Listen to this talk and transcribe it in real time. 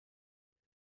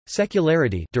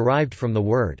Secularity derived from the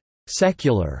word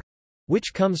secular,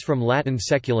 which comes from Latin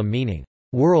seculum meaning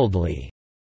worldly,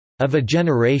 of a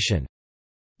generation,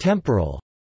 temporal,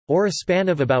 or a span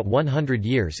of about 100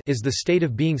 years, is the state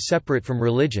of being separate from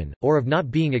religion, or of not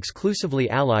being exclusively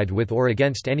allied with or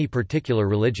against any particular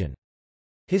religion.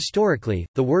 Historically,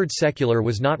 the word secular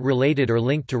was not related or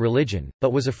linked to religion,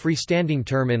 but was a freestanding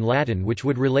term in Latin which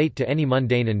would relate to any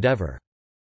mundane endeavor.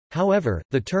 However,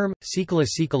 the term secula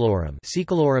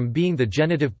secularum being the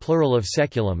genitive plural of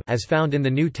seculum as found in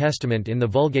the New Testament in the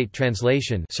Vulgate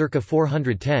translation circa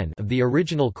 410 of the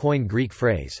original Koine Greek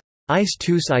phrase, eis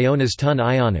tous ionas ton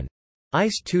ionon,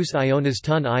 eis tous ionas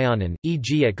ton ionon,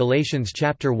 e.g. at Galatians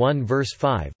chapter 1 verse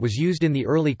 5, was used in the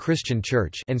early Christian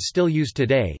Church and still used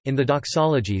today, in the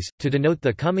doxologies, to denote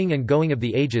the coming and going of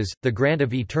the ages, the grant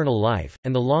of eternal life,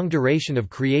 and the long duration of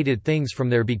created things from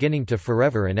their beginning to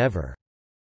forever and ever.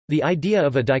 The idea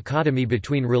of a dichotomy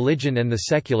between religion and the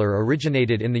secular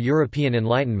originated in the European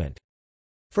Enlightenment.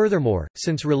 Furthermore,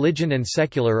 since religion and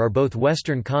secular are both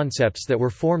Western concepts that were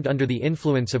formed under the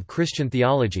influence of Christian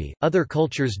theology, other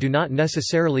cultures do not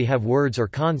necessarily have words or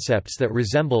concepts that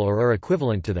resemble or are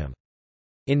equivalent to them.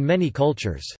 In many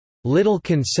cultures, little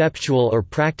conceptual or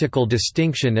practical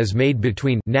distinction is made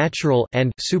between natural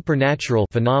and supernatural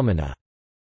phenomena,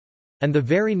 and the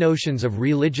very notions of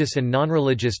religious and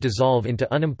non-religious dissolve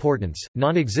into unimportance,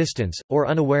 non-existence, or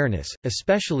unawareness,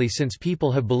 especially since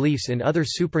people have beliefs in other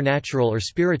supernatural or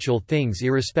spiritual things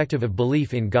irrespective of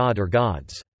belief in God or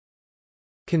gods.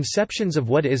 Conceptions of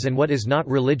what is and what is not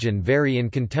religion vary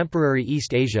in contemporary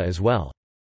East Asia as well.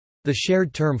 The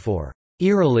shared term for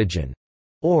irreligion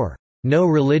or no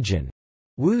religion,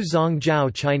 Wu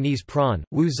Zongjiao Chinese prawn,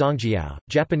 Wu Zongjiao,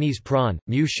 Japanese prawn,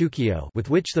 Mu Shukyo, with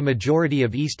which the majority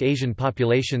of East Asian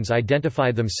populations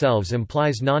identify themselves,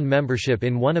 implies non-membership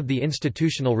in one of the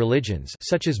institutional religions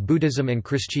such as Buddhism and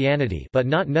Christianity, but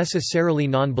not necessarily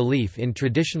non-belief in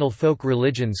traditional folk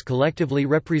religions collectively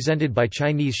represented by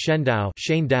Chinese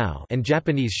Shendao and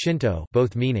Japanese Shinto,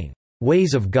 both meaning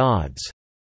ways of gods.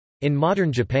 In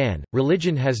modern Japan,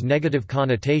 religion has negative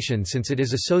connotation since it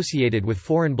is associated with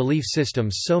foreign belief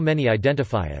systems so many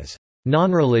identify as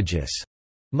non-religious,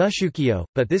 mushukyo,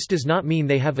 but this does not mean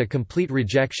they have a complete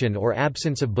rejection or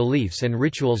absence of beliefs and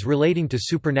rituals relating to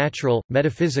supernatural,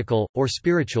 metaphysical, or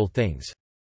spiritual things.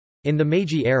 In the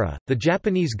Meiji era, the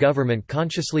Japanese government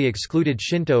consciously excluded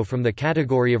Shinto from the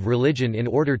category of religion in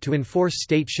order to enforce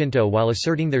state Shinto while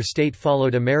asserting their state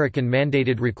followed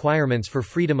American-mandated requirements for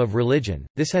freedom of religion.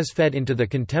 This has fed into the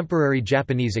contemporary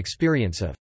Japanese experience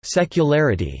of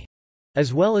secularity,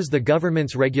 as well as the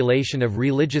government's regulation of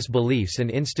religious beliefs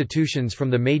and institutions from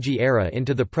the Meiji era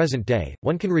into the present day.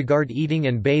 One can regard eating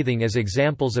and bathing as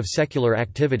examples of secular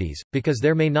activities, because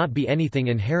there may not be anything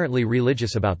inherently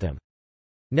religious about them.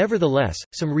 Nevertheless,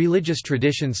 some religious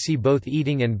traditions see both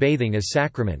eating and bathing as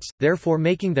sacraments, therefore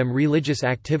making them religious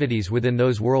activities within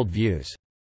those world views.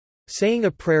 Saying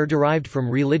a prayer derived from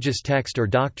religious text or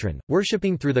doctrine,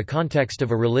 worshipping through the context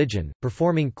of a religion,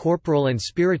 performing corporal and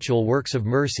spiritual works of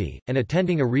mercy, and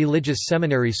attending a religious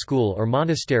seminary school or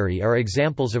monastery are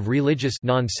examples of religious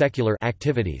non-secular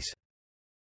activities.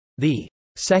 The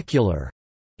secular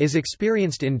is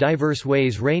experienced in diverse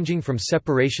ways ranging from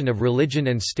separation of religion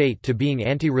and state to being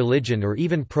anti-religion or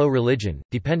even pro-religion,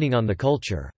 depending on the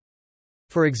culture.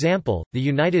 For example, the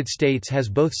United States has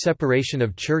both separation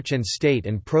of church and state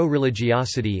and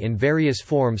pro-religiosity in various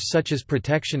forms such as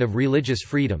protection of religious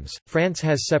freedoms. France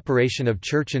has separation of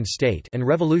church and state, and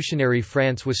revolutionary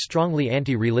France was strongly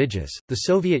anti-religious. The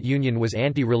Soviet Union was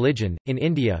anti-religion. In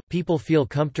India, people feel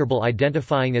comfortable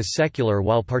identifying as secular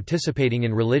while participating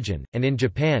in religion, and in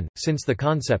Japan, since the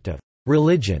concept of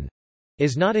religion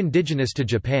is not indigenous to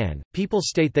Japan, people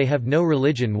state they have no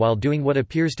religion while doing what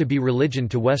appears to be religion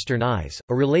to Western eyes.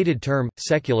 A related term,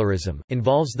 secularism,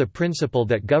 involves the principle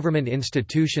that government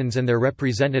institutions and their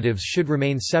representatives should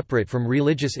remain separate from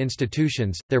religious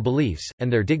institutions, their beliefs,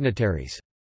 and their dignitaries.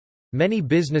 Many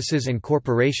businesses and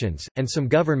corporations, and some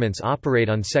governments operate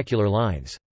on secular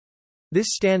lines. This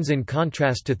stands in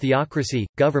contrast to theocracy,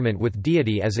 government with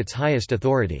deity as its highest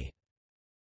authority.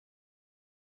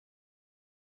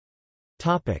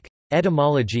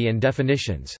 Etymology and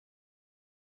definitions.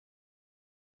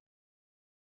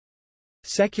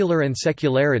 Secular and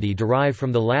secularity derive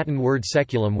from the Latin word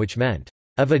seculum, which meant,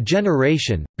 of a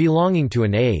generation, belonging to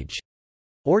an age,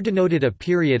 or denoted a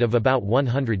period of about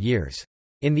 100 years.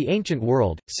 In the ancient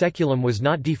world, seculum was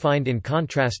not defined in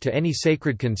contrast to any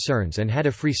sacred concerns and had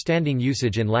a freestanding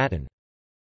usage in Latin.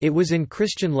 It was in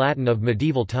Christian Latin of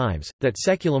medieval times, that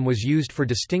seculum was used for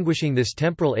distinguishing this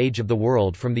temporal age of the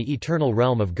world from the eternal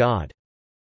realm of God.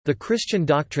 The Christian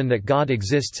doctrine that God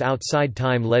exists outside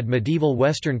time led medieval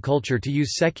Western culture to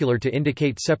use secular to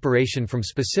indicate separation from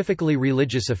specifically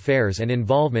religious affairs and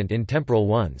involvement in temporal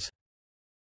ones.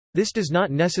 This does not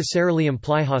necessarily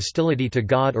imply hostility to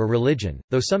God or religion,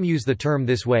 though some use the term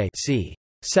this way. See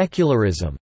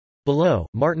secularism below.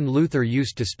 Martin Luther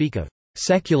used to speak of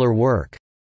secular work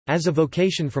as a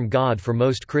vocation from God for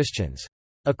most Christians.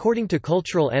 According to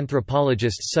cultural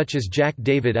anthropologists such as Jack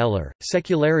David Eller,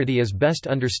 secularity is best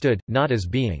understood, not as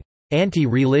being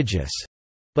anti-religious,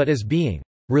 but as being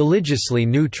religiously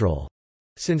neutral,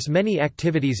 since many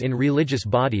activities in religious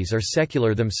bodies are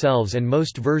secular themselves and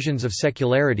most versions of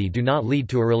secularity do not lead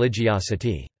to a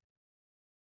religiosity.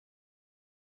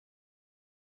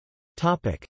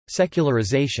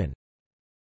 Secularization.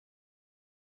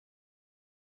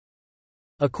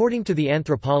 According to the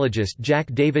anthropologist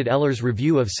Jack David Eller's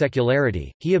review of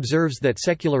secularity, he observes that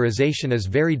secularization is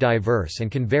very diverse and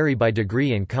can vary by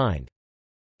degree and kind.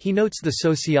 He notes the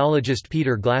sociologist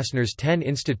Peter Glasner's 10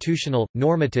 institutional,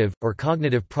 normative, or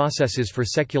cognitive processes for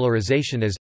secularization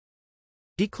as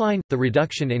decline, the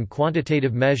reduction in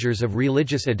quantitative measures of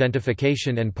religious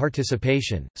identification and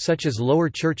participation, such as lower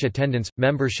church attendance,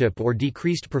 membership or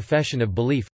decreased profession of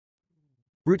belief;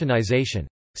 routinization,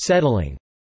 settling,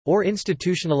 or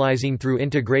institutionalizing through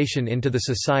integration into the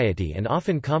society and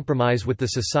often compromise with the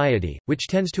society, which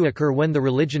tends to occur when the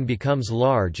religion becomes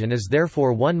large and is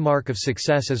therefore one mark of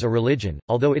success as a religion,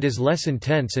 although it is less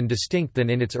intense and distinct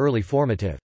than in its early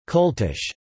formative,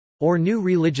 cultish, or new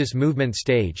religious movement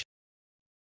stage.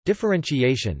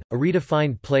 Differentiation, a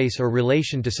redefined place or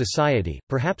relation to society,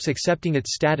 perhaps accepting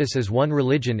its status as one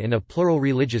religion in a plural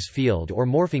religious field or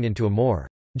morphing into a more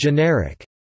generic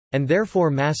and therefore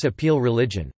mass appeal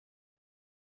religion.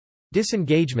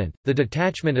 Disengagement, the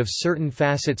detachment of certain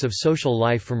facets of social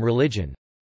life from religion.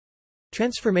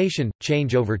 Transformation,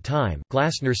 change over time.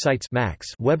 Glasner cites Max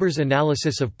Weber's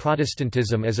analysis of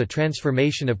Protestantism as a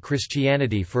transformation of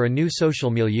Christianity for a new social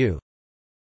milieu.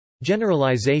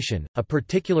 Generalization, a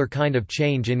particular kind of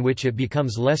change in which it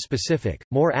becomes less specific,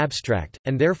 more abstract,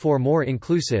 and therefore more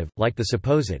inclusive, like the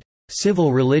supposed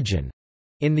civil religion.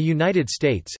 In the United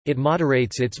States, it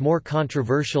moderates its more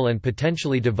controversial and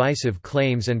potentially divisive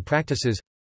claims and practices.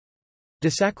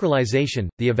 Desacralization,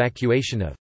 the evacuation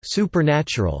of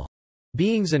supernatural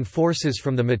beings and forces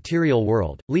from the material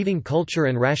world, leaving culture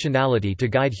and rationality to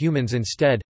guide humans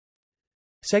instead.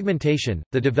 Segmentation,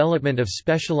 the development of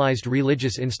specialized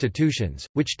religious institutions,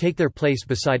 which take their place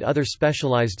beside other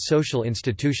specialized social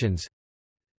institutions.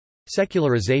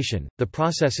 Secularization, the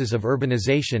processes of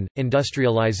urbanization,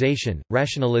 industrialization,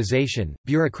 rationalization,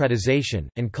 bureaucratization,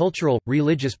 and cultural,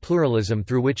 religious pluralism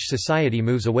through which society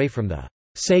moves away from the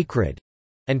sacred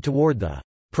and toward the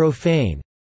profane.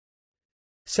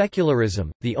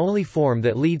 Secularism, the only form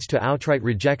that leads to outright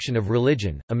rejection of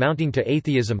religion, amounting to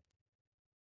atheism.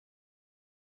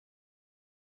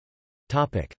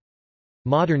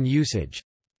 Modern usage.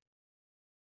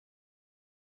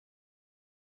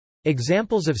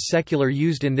 Examples of secular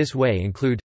used in this way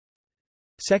include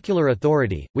secular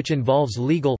authority, which involves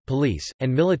legal, police,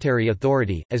 and military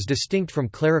authority, as distinct from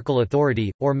clerical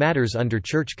authority, or matters under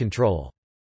church control.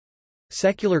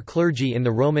 Secular clergy in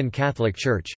the Roman Catholic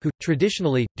Church, who,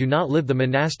 traditionally, do not live the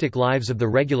monastic lives of the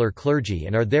regular clergy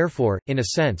and are therefore, in a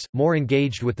sense, more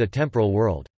engaged with the temporal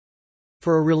world.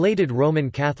 For a related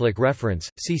Roman Catholic reference,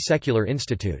 see Secular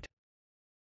Institute.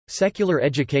 Secular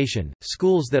education,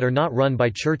 schools that are not run by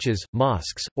churches,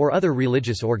 mosques, or other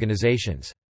religious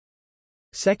organizations.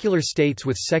 Secular states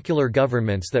with secular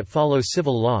governments that follow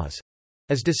civil laws,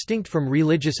 as distinct from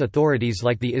religious authorities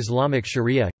like the Islamic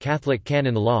Sharia, Catholic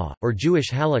canon law, or Jewish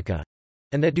halakha,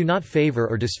 and that do not favor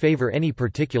or disfavor any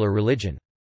particular religion.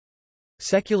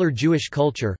 Secular Jewish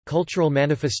culture, cultural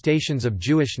manifestations of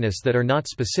Jewishness that are not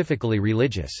specifically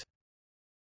religious.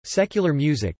 Secular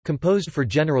music, composed for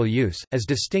general use, as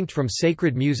distinct from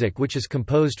sacred music which is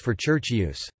composed for church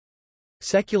use.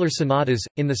 Secular sonatas,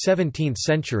 in the 17th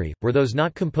century, were those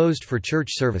not composed for church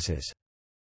services.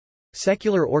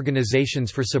 Secular organizations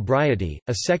for sobriety,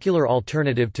 a secular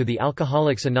alternative to the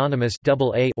Alcoholics Anonymous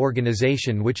AA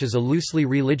organization which is a loosely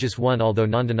religious one although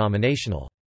non-denominational.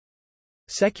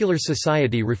 Secular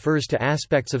society refers to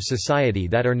aspects of society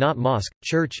that are not mosque,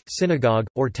 church, synagogue,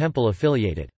 or temple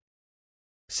affiliated.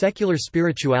 Secular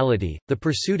spirituality, the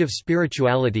pursuit of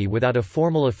spirituality without a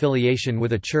formal affiliation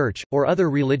with a church, or other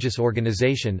religious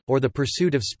organization, or the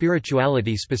pursuit of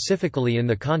spirituality specifically in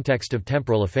the context of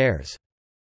temporal affairs.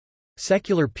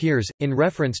 Secular peers, in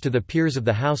reference to the peers of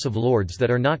the House of Lords that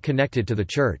are not connected to the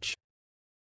church.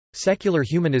 Secular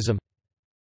humanism.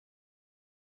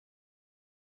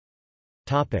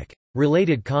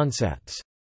 Related concepts.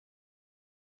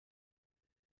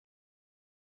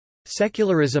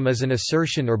 Secularism is an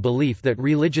assertion or belief that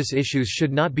religious issues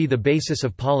should not be the basis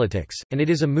of politics, and it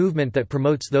is a movement that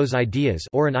promotes those ideas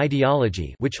or an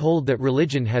ideology which hold that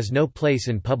religion has no place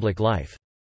in public life.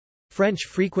 French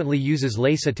frequently uses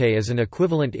laïcité as an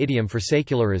equivalent idiom for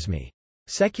sécularisme.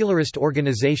 Secularist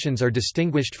organizations are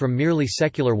distinguished from merely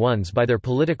secular ones by their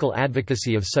political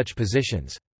advocacy of such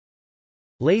positions.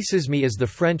 Laïcisme is the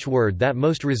French word that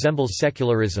most resembles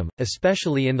secularism,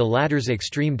 especially in the latter's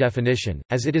extreme definition,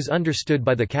 as it is understood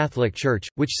by the Catholic Church,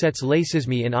 which sets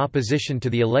laïcisme in opposition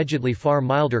to the allegedly far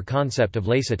milder concept of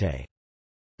laïcité.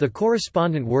 The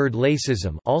correspondent word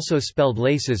laïcism, also spelled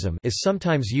laïcism, is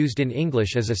sometimes used in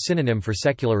English as a synonym for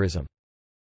secularism.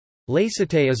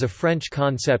 Laïcité is a French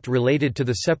concept related to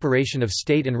the separation of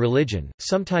state and religion,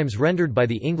 sometimes rendered by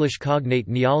the English cognate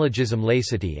neologism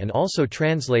laicity and also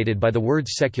translated by the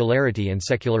words secularity and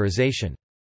secularization.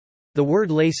 The word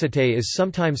laïcité is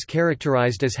sometimes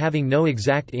characterized as having no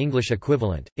exact English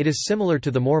equivalent. It is similar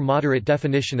to the more moderate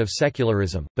definition of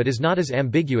secularism, but is not as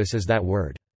ambiguous as that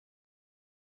word.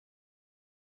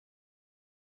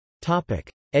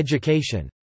 Education.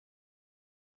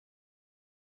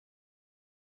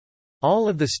 All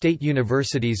of the state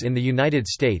universities in the United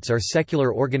States are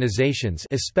secular organizations,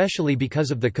 especially because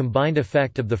of the combined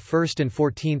effect of the First and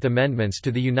 14th Amendments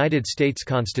to the United States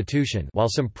Constitution, while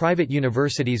some private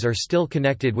universities are still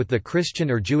connected with the Christian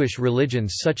or Jewish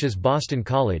religions such as Boston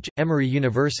College, Emory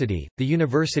University, the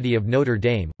University of Notre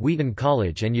Dame, Wheaton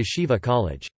College and Yeshiva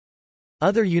College.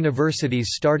 Other universities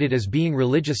started as being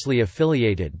religiously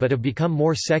affiliated but have become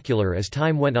more secular as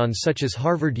time went on, such as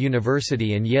Harvard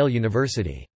University and Yale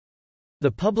University. The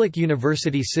public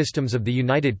university systems of the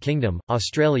United Kingdom,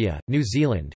 Australia, New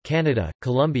Zealand, Canada,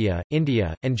 Colombia,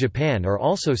 India, and Japan are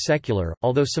also secular,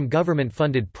 although some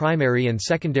government-funded primary and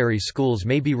secondary schools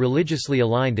may be religiously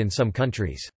aligned in some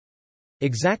countries.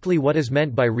 Exactly what is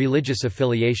meant by religious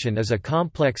affiliation is a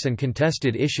complex and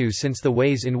contested issue, since the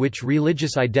ways in which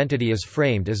religious identity is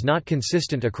framed is not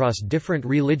consistent across different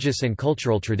religious and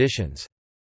cultural traditions.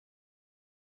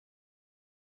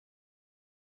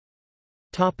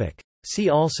 See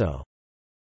also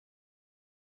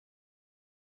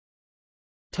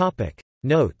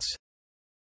Notes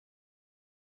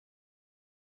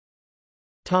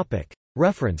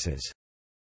References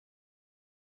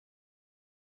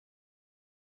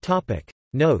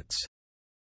Notes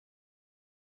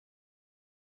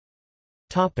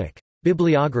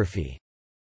Bibliography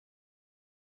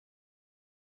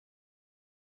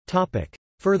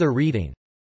Further reading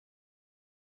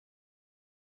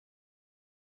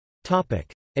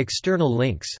External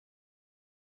links.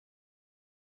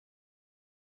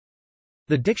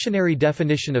 The dictionary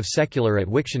definition of secular at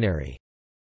Wiktionary.